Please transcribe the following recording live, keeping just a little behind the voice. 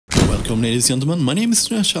Welcome, ladies and gentlemen. My name is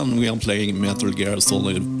Sunesha and we are playing Metal Gear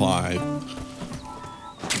Solid 5.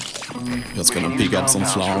 Just gonna pick up some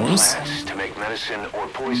flowers. To make medicine or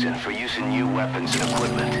poison for use in new weapons and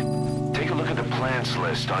equipment. Take a look at the plants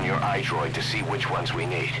list on your iDroid to see which ones we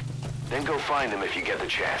need. Then go find them if you get the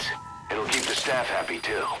chance. It'll keep the staff happy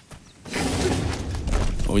too.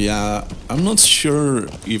 Oh yeah, I'm not sure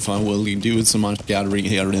if I will do so much gathering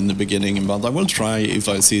here in the beginning, but I will try if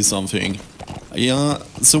I see something. Yeah,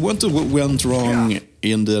 so what went wrong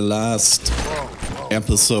in the last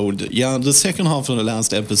episode? Yeah, the second half of the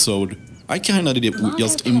last episode, I kinda did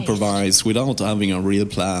just improvise without having a real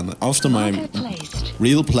plan. After my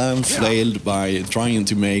real plan failed by trying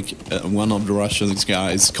to make one of the Russian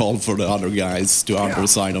guys call for the other guys to the other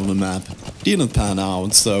side of the map. Didn't pan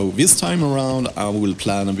out, so this time around I will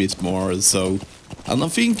plan a bit more. And I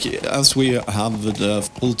think as we have the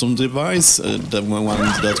Fulton device, the one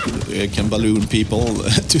that can balloon people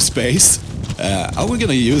to space, I will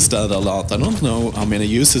gonna use that a lot. I don't know how many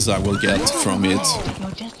uses I will get from it,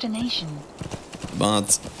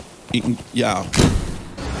 but yeah.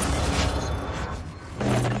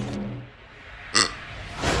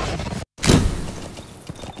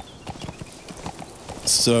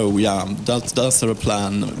 So yeah, that's the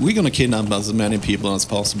plan. We're gonna kidnap as many people as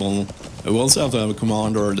possible. We also have a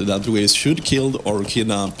commander that we should kill or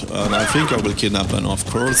kidnap, and I think I will kidnap them, of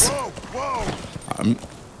course.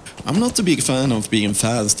 I'm not a big fan of being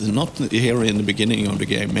fast, not here in the beginning of the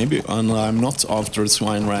game, maybe, and I'm not after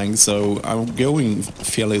swine rank, so I'm going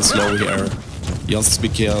fairly slow here, just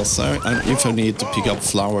because if I need to pick up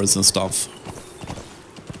flowers and stuff.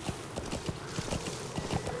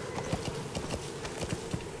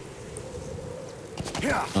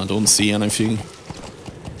 I don't see anything.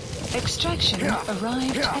 Extraction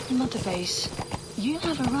arrived at Mother Base. You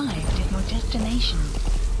have arrived at your destination.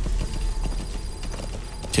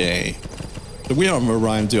 Okay. So we have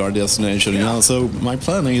arrived to our destination now, so my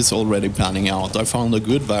plan is already panning out. I found a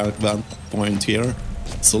good vantage point here.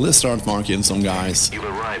 So let's start marking some guys. You've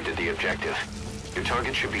arrived at the objective. Your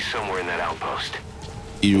target should be somewhere in that outpost.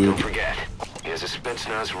 Don't forget, he has a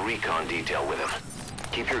Spetsnaz recon detail with him.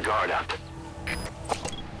 Keep your guard up.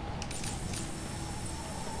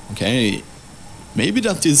 Okay, maybe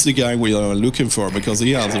that is the guy we are looking for, because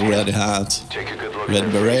he has a red hat. Take a good look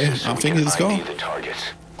Red beret, so I think it's called.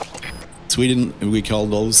 Sweden, we call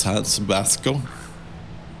those hats Basco.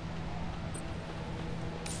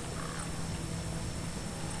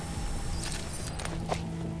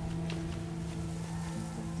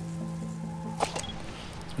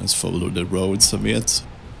 Let's follow the roads a bit.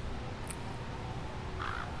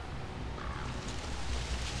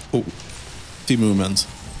 Oh, the movement.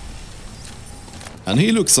 And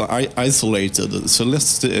he looks isolated, so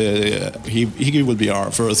let's. He will be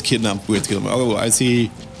our first kidnap with him. Oh, I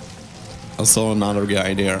see. I saw another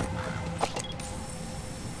guy there.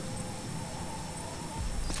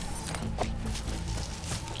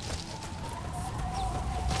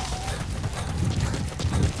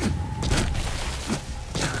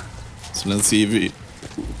 So let's see if we.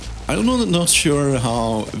 I'm not sure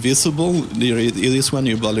how visible it is when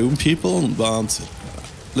you balloon people, but.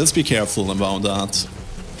 Let's be careful about that.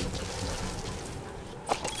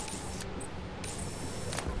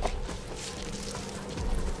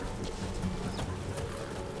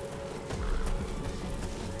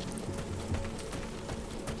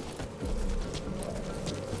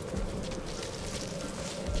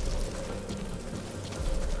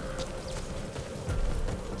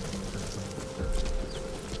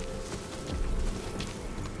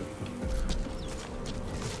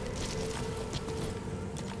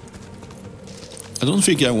 I don't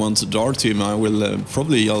think I want to dart him. I will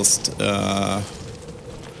probably just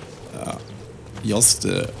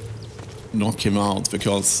knock him out,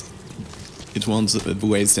 because it won't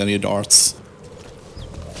waste any darts.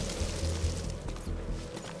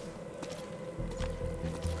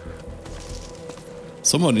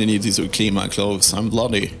 Somebody needs to clean my clothes. I'm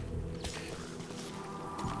bloody.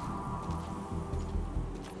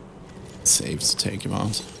 Safe to take him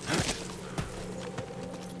out.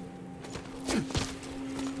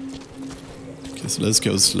 So let's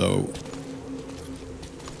go slow.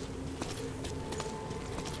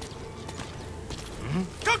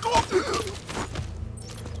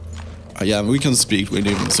 Yeah, we can speak with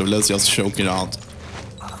him, so let's just choke it out.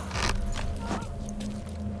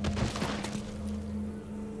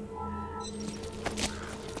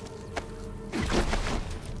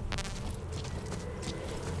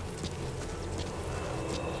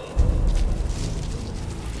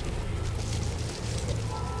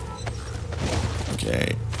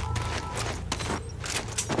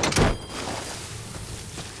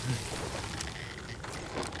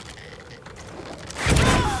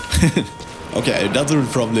 Okay, that will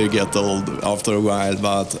probably get old after a while,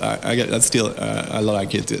 but I still I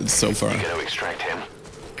like it so far. You gotta extract him.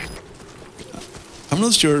 I'm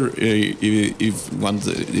not sure if what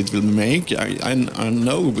it will make. I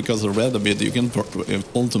know because I read a bit. You can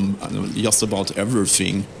pull them just about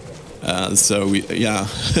everything. So yeah,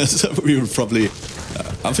 so we will probably.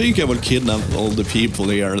 I think I will kidnap all the people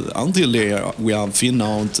here until we have thinned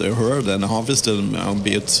out a herd and harvested them a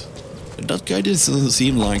bit. That guy doesn't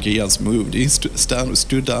seem like he has moved. He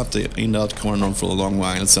stood up in that corner for a long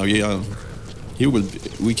while. So yeah, he will.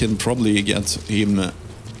 We can probably get him,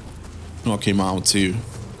 knock him out too,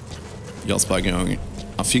 just by going.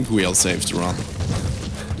 I think we are safe to run.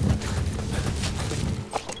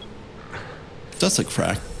 That's a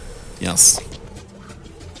crack. Yes.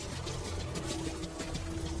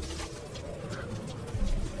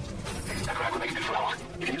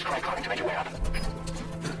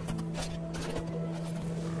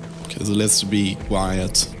 Okay, so let's be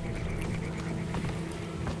quiet.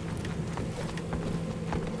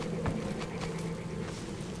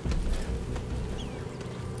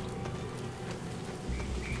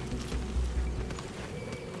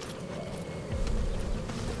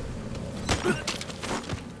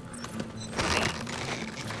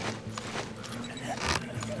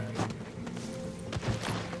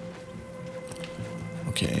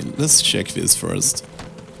 Okay, let's check this first.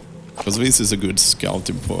 Because this is a good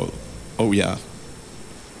scouting point. Oh yeah.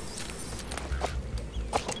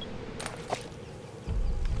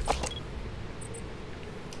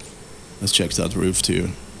 Let's check that roof too.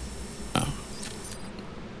 Oh.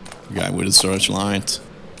 Guy with a searchlight.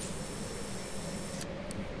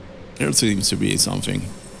 There seems to be something.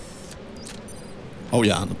 Oh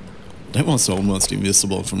yeah. That was almost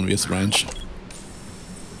invisible from this range.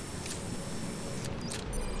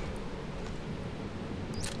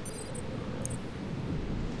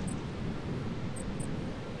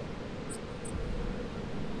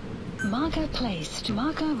 Marker placed.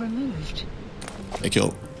 Marker removed. Okay,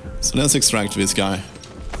 cool. So let's extract this guy.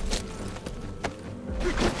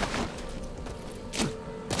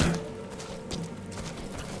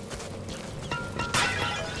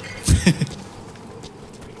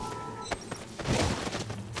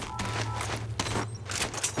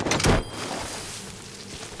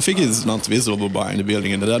 I think he's not visible behind the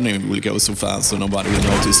building and then he will go so fast so nobody will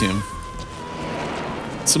notice him.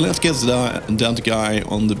 So let's get that guy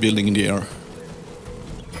on the building there.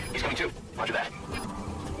 He's coming too. Roger that.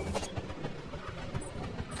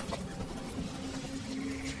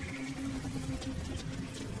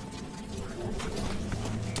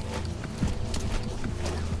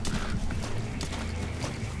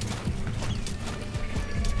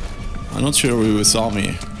 I'm not sure who saw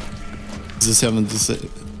me. This is 76.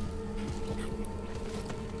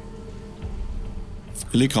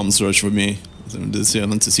 Really come search for me. The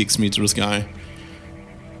 76 meters guy.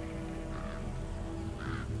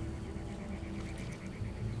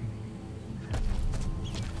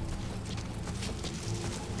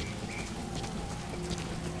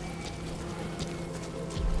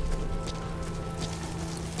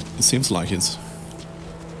 It seems like it.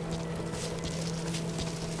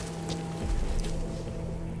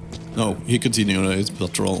 No, he continued his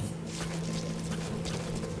patrol.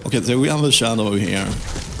 Okay, so we have a shadow here.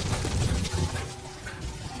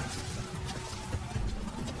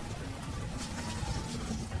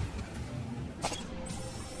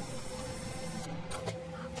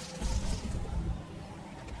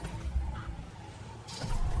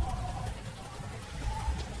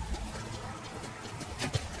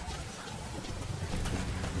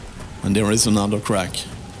 And there is another crack.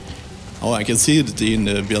 Oh, I can see it in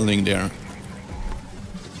the building there.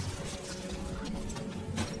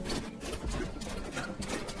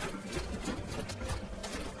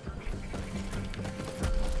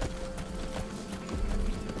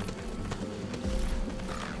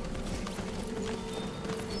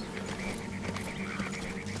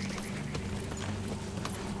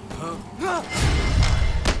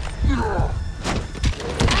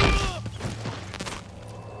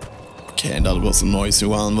 Okay, that was a noisy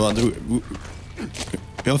one, but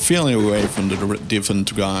we are feeling away from the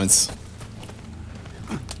different guys.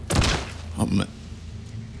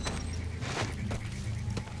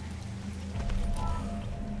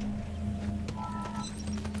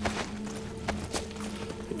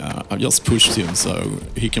 I just pushed him so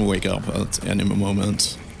he can wake up at any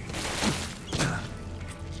moment.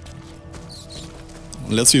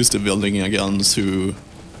 Let's use the building again to...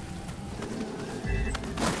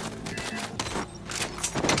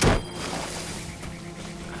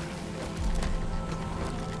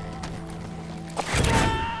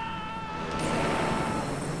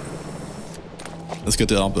 Let's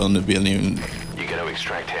get up on the building. You gonna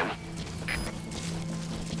extract him?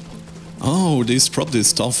 Oh, there's probably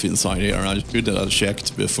stuff inside here. I should have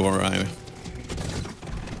checked before I...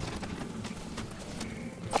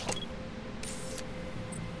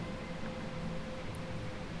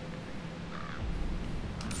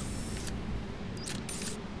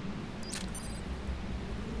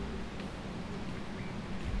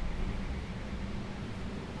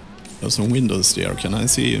 There's some windows there. Can I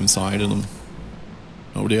see inside them?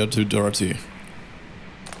 Oh, they are too dirty.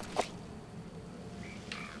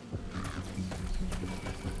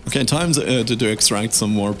 Okay, time to extract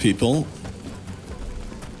some more people.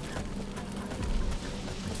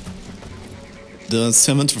 The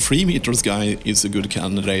 73 meters guy is a good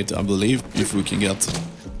candidate, I believe, if we can get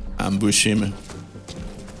ambush him.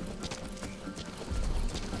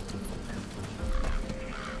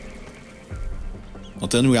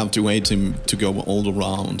 But then we have to wait him to go all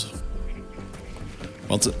around.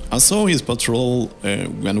 But I saw his patrol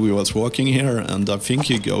when we was walking here, and I think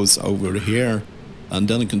he goes over here and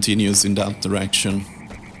then continues in that direction.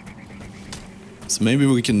 So maybe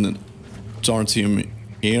we can start him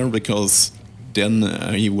here, because then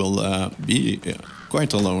he will be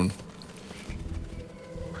quite alone.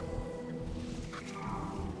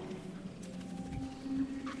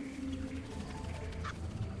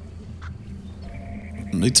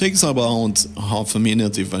 It takes about half a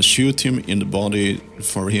minute if I shoot him in the body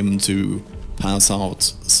for him to pass out.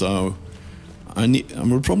 So I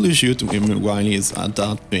will probably shoot him while he's at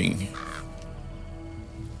that thing.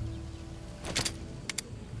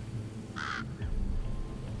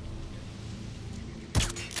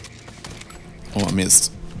 Oh, I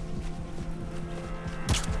missed.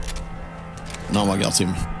 Now I got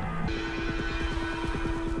him.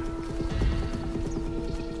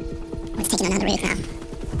 Let's take him another route now.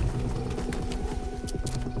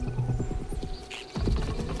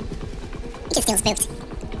 He's still spooked.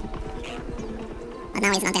 But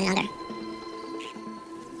now he's not any longer.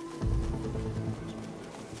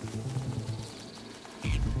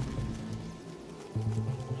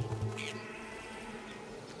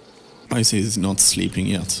 I see he's not sleeping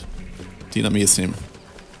yet. Did I miss him?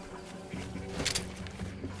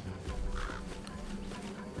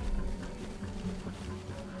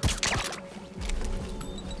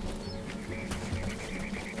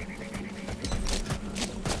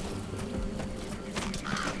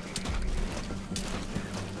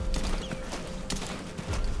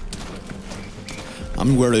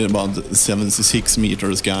 I'm worried about the 76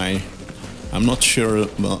 meters guy. I'm not sure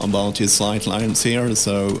about his sight lines here,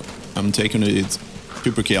 so I'm taking it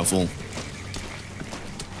super careful.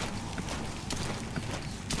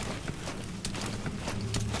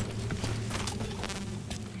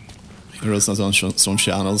 Here are some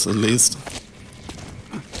channels at least.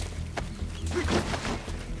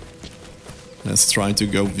 Let's try to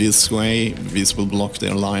go this way. This will block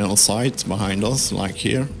their line of sight behind us, like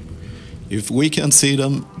here. If we can see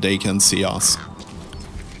them, they can see us.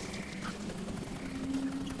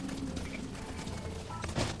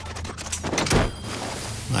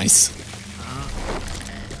 Nice.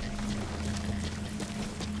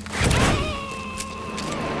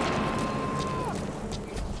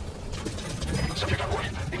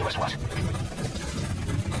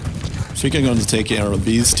 I think I'm going to take care of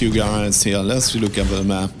these two guys here. Let's look at the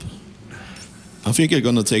map. I think I'm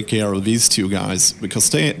going to take care of these two guys, because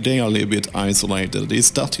they are a little bit isolated. This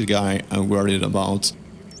that guy I'm worried about.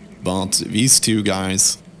 But these two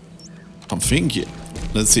guys, I'm thinking...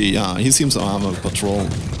 Let's see, yeah, he seems to have a patrol.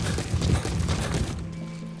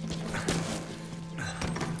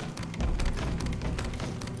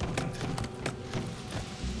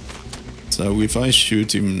 So if I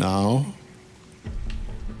shoot him now...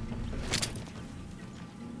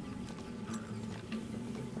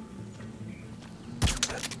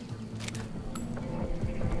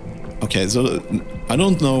 Okay, so I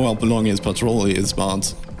don't know how long his patrol is,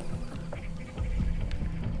 but...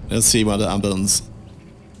 Let's see what happens.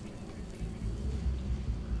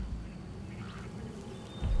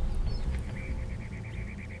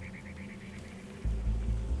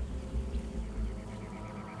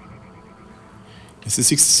 It's a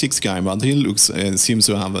 66 guy, but he looks seems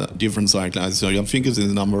to have a different sight line, so I think it's the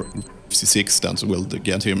number 56 that will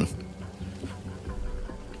get him.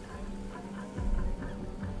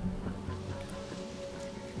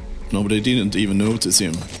 No, but they didn't even notice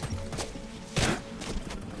him.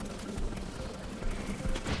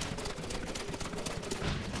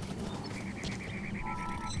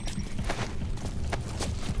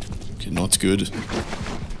 Okay, not good.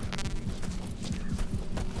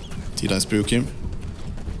 Did I spook him?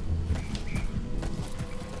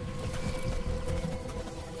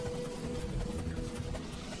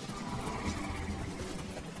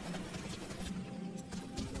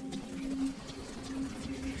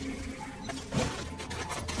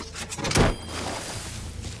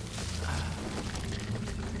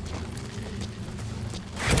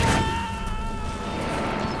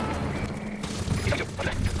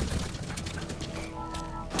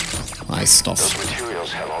 nice stuff. Those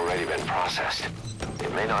materials have already been processed.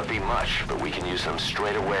 It may not be much, but we can use them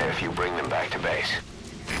straight away if you bring them back to base.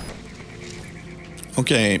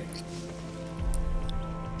 Okay.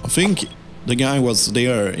 I think the guy was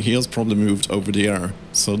there. He has probably moved over there.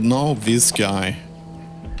 So now this guy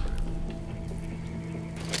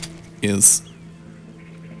is...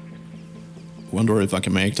 Wonder if I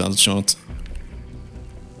can make that shot.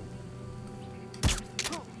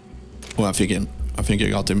 Oh, I think I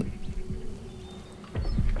got him.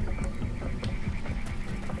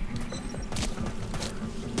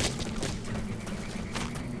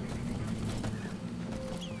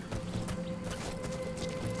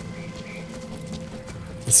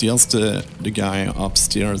 It's just the guy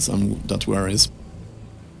upstairs and that worries.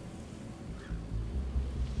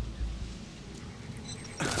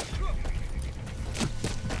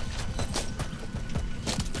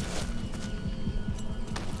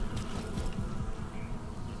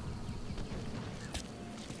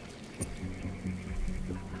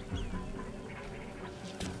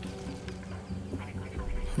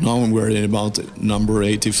 Now I'm worried about number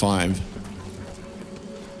 85.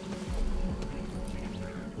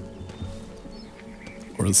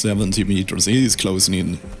 Or 70 meters, he is closing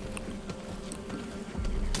in.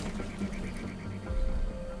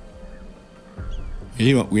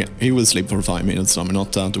 He will sleep for 5 minutes, so I'm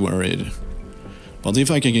not that worried. But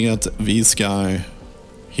if I can get this guy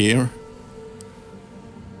here...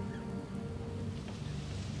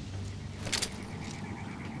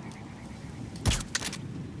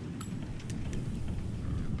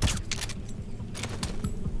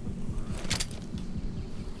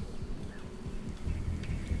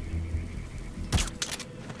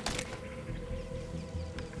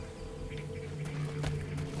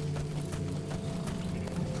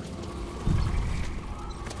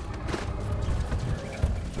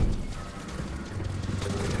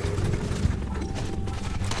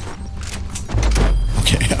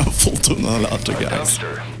 Full tunnel after, guys.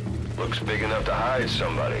 Dumpster. Looks big enough to hide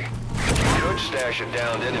somebody. You could stash a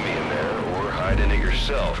downed enemy in there, or hide in it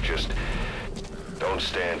yourself. Just don't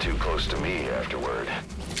stand too close to me afterward.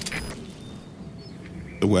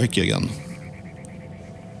 Awake again.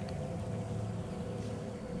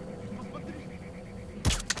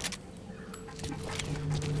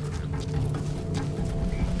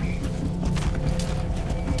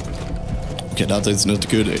 Okay, that is not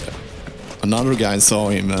good. Another guy saw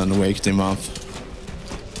him and waked him up.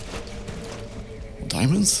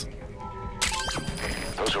 Diamonds?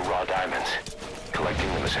 Those are raw diamonds. Collecting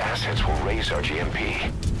them as assets will raise our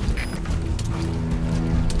GMP.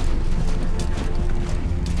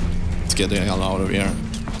 Let's get the hell out of here.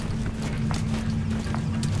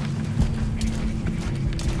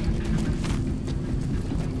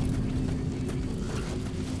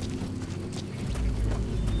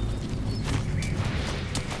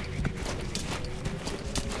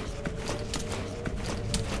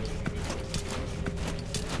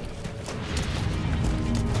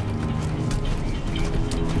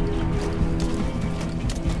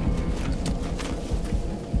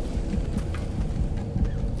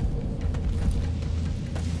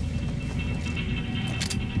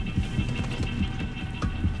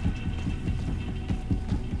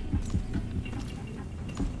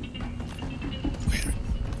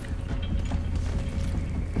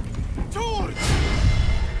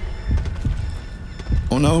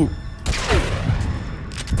 Oh no!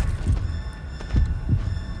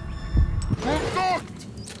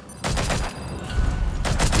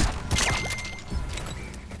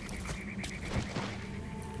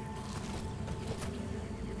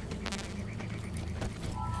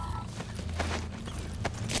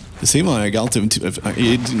 You see, I got him.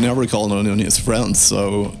 He never called on his friends,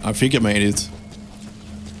 so I think I made it.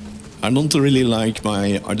 I don't really like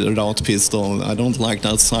my dart pistol. I don't like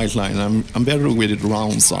that sightline. I'm better with it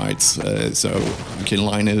round sights, so I can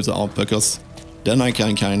line it up, because then I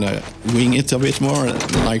can kind of wing it a bit more.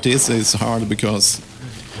 Like this is hard because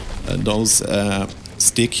those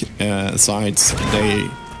stick sights they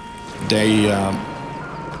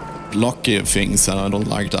block things, and I don't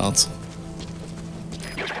like that.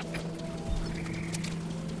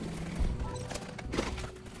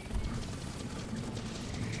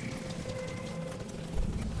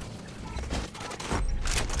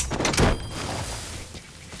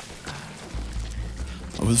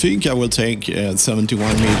 I think I will take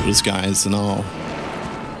 71 meters, guys, now.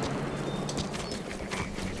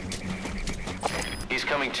 He's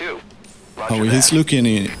coming too. Roger Oh, he's that. looking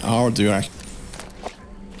in our direction.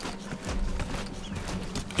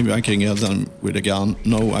 Maybe I can get them with a gun.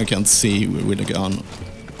 No, I can't see with a gun.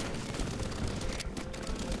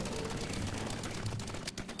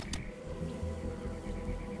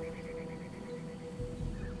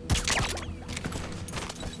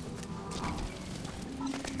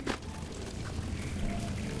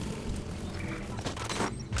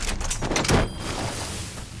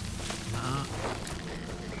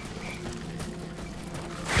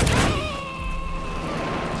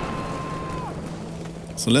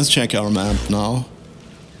 So let's check our map now.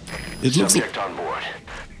 It looks Subject on board.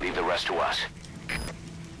 Leave the rest to us.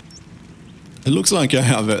 It looks like I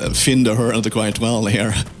have finned the herd quite well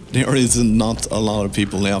here. There is not a lot of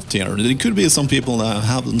people left here. There could be some people that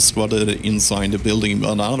haven't spotted inside the building,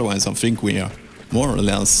 but otherwise I think we are more or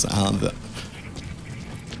less have...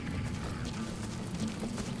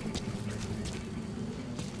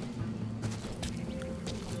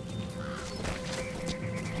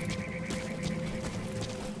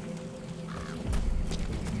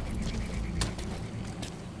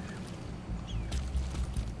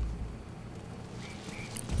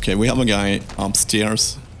 Okay, we have a guy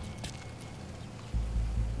upstairs.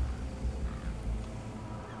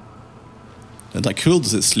 And I could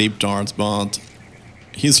sleep dart, but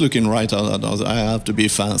he's looking right at us. I have to be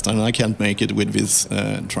fast, and I can't make it with this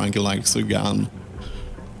tranquilizer gun.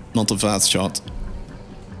 Not a fast shot.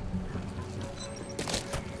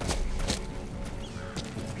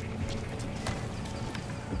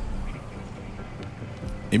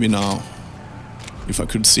 Maybe now, if I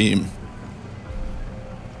could see him.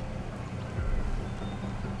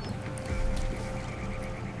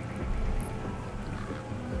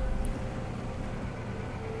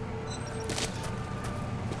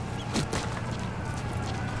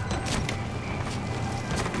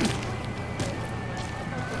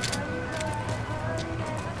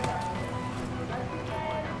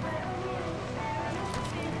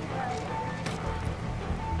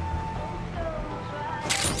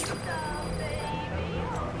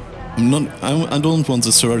 I don't want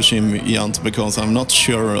to search him yet because I'm not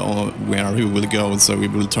sure where he will go, so he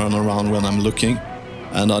will turn around when I'm looking.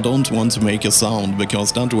 And I don't want to make a sound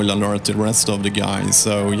because that will alert the rest of the guys.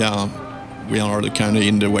 So yeah, we are kind of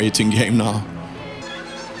in the waiting game now.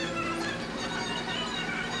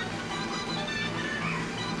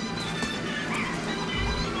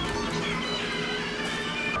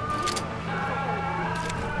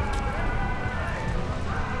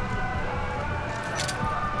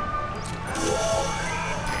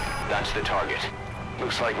 That's the target.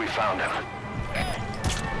 Looks like we found him.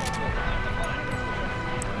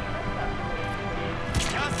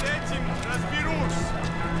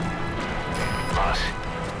 Boss,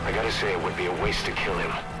 I gotta say it would be a waste to kill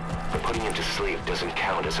him. But putting him to sleep doesn't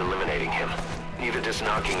count as eliminating him. Neither does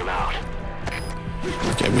knocking him out.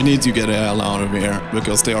 Okay, we need to get the hell out of here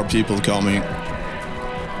because there are people coming.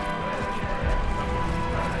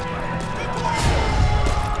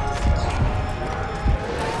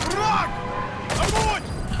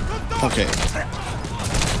 Okay.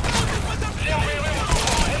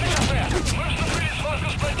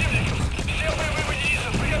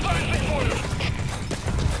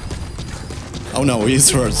 Oh no, he's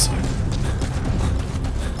hurt.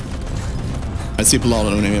 I see blood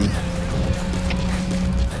on him.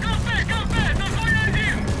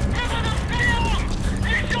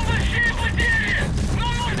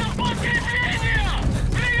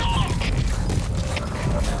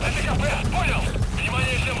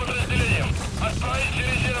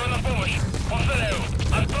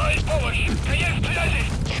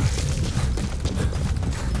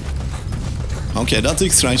 Okay, that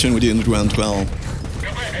extraction we didn't went well.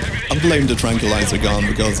 I blame the tranquilizer gun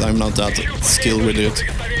because I'm not that skilled with it.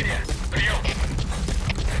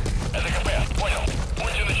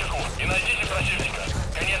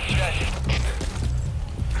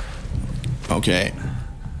 Okay.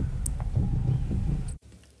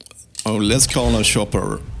 Oh, let's call a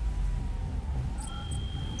shopper.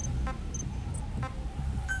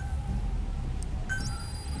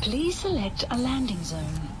 Please select a landing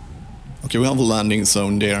zone. Okay, we have a landing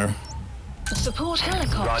zone there. A support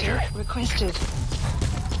helicopter Roger. requested.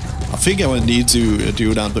 I think I would need to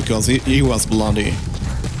do that because he was bloody.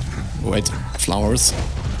 Wait, flowers?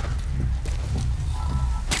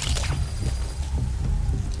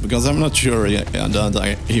 Because I'm not sure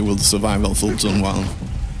that he will survive a Fulton one.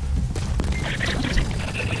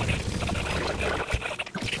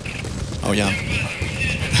 Oh yeah.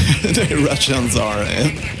 The Russians are...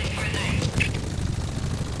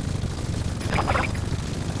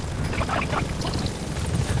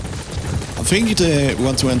 I think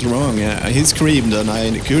what went wrong, he screamed and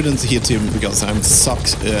I couldn't hit him because I'm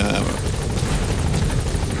sucked.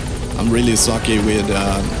 I'm really sucky with...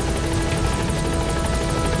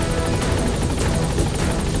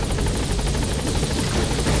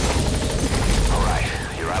 Alright,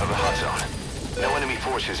 you're out of the hot zone. No enemy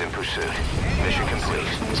forces in pursuit. Mission complete.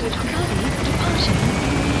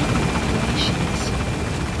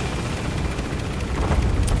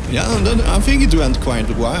 Yeah, and then I think it went quite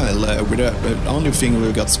well. With the only thing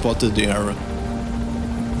we got spotted there.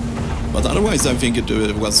 But otherwise, I think it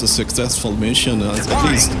was a successful mission. At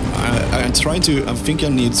least I tried to. I think I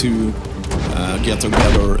need to get a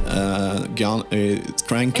better gun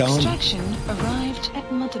strength count. Extraction arrived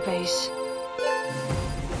at Mother Base.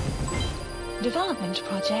 Development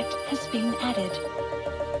project has been added.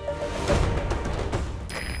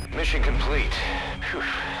 Mission complete. Phew,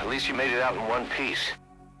 at least you made it out in one piece.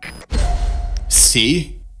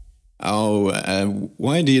 See? Oh,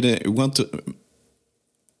 why did I want to?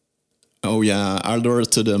 Oh yeah, I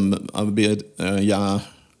alerted him a bit. Yeah,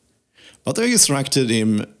 but I distracted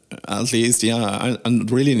him at least. Yeah, I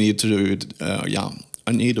really need to do it. Yeah,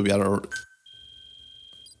 I need a better.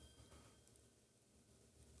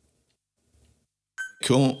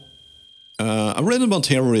 Cool. I read about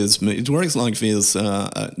heroism. It works like this.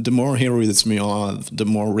 The more heroism you have, the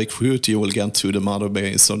more recruit you will get to the mother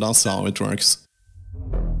base. So that's how it works.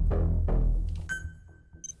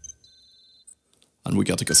 And we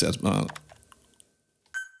got a cassette.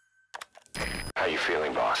 How you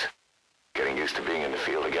feeling, boss? Getting used to being in the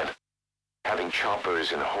field again? Having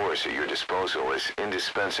choppers and horse at your disposal is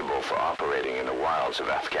indispensable for operating in the wilds of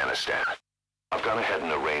Afghanistan. I've gone ahead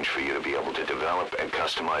and arranged for you to be able to develop and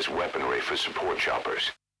customize weaponry for support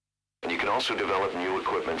choppers. And you can also develop new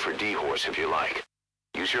equipment for D-Horse if you like.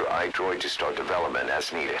 Use your iDroid to start development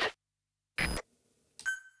as needed.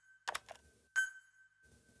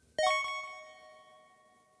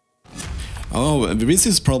 Oh, this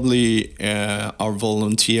is probably our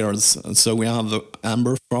volunteers. So we have the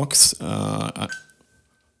Amber Fox,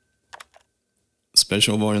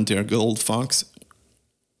 Special Volunteer Gold Fox.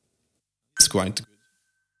 It's quite good.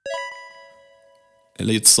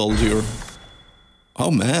 Elite Soldier.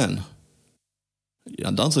 Oh man.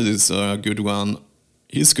 Yeah, that is a good one.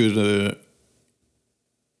 He's good.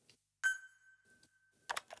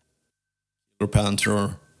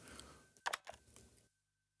 Panther.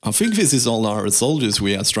 I think this is all our soldiers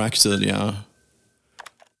we extracted, yeah.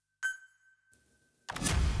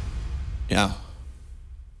 Yeah.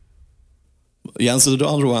 Yeah, so the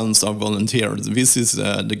other ones are volunteers. This is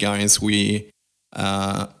the guys we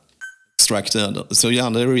extracted. So yeah,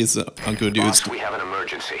 there is a good use. Boss, we have an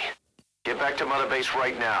emergency. Get back to Mother Base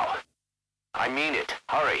right now. I mean it.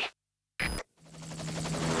 Hurry.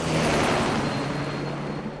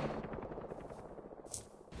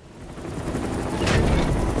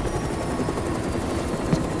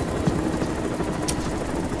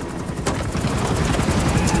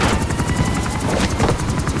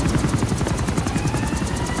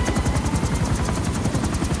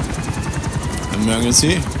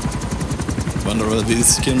 Emergency. Wonder what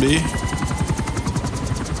this can be.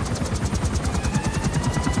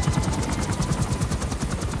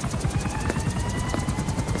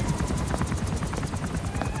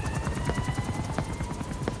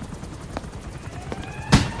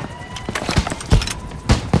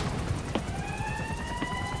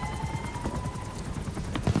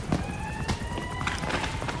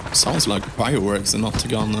 Sounds like fireworks and not a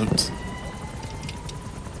gun note.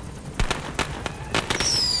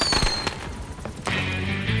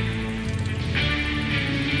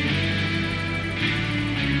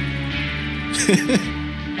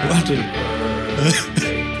 Happy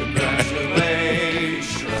birthday,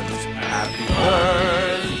 congratulations. Happy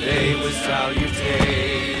birthday with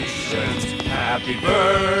salutations. Happy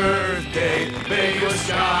birthday, may your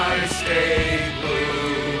skies stay blue.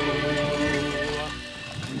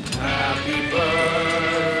 Happy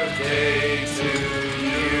birthday to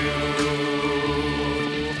you.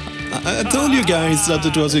 I told you guys that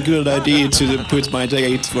it was a good idea to put my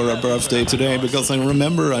date for a birthday today, because I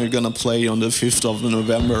remember I'm gonna play on the 5th of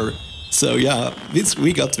November. So yeah,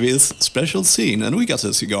 we got this special scene, and we got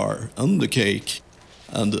a cigar and the cake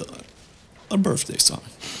and a birthday song.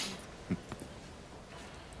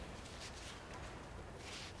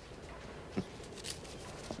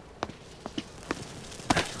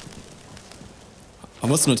 I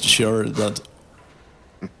was not sure that.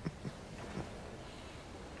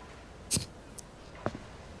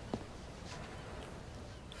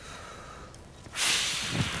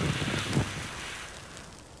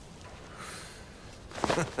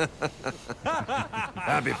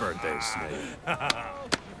 Happy birthday, Snake.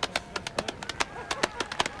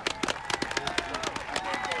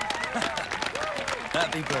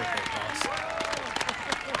 Happy birthday, boss.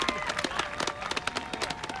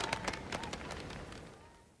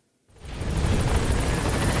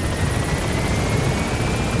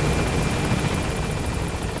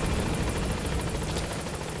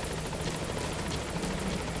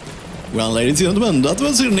 Well, ladies and gentlemen, that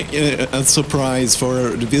was a surprise for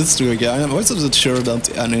this guy. I wasn't sure that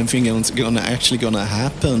anything was actually gonna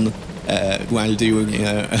happen while doing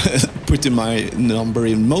putting my number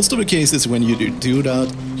in. Most of the cases when you do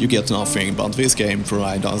that, you get nothing, but this game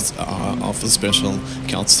provides us of a special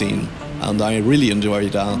cutscene, and I really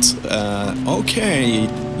enjoyed that. Okay,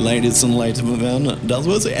 ladies and gentlemen, that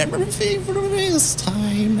was everything for this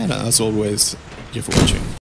time, and as always, thank you for watching.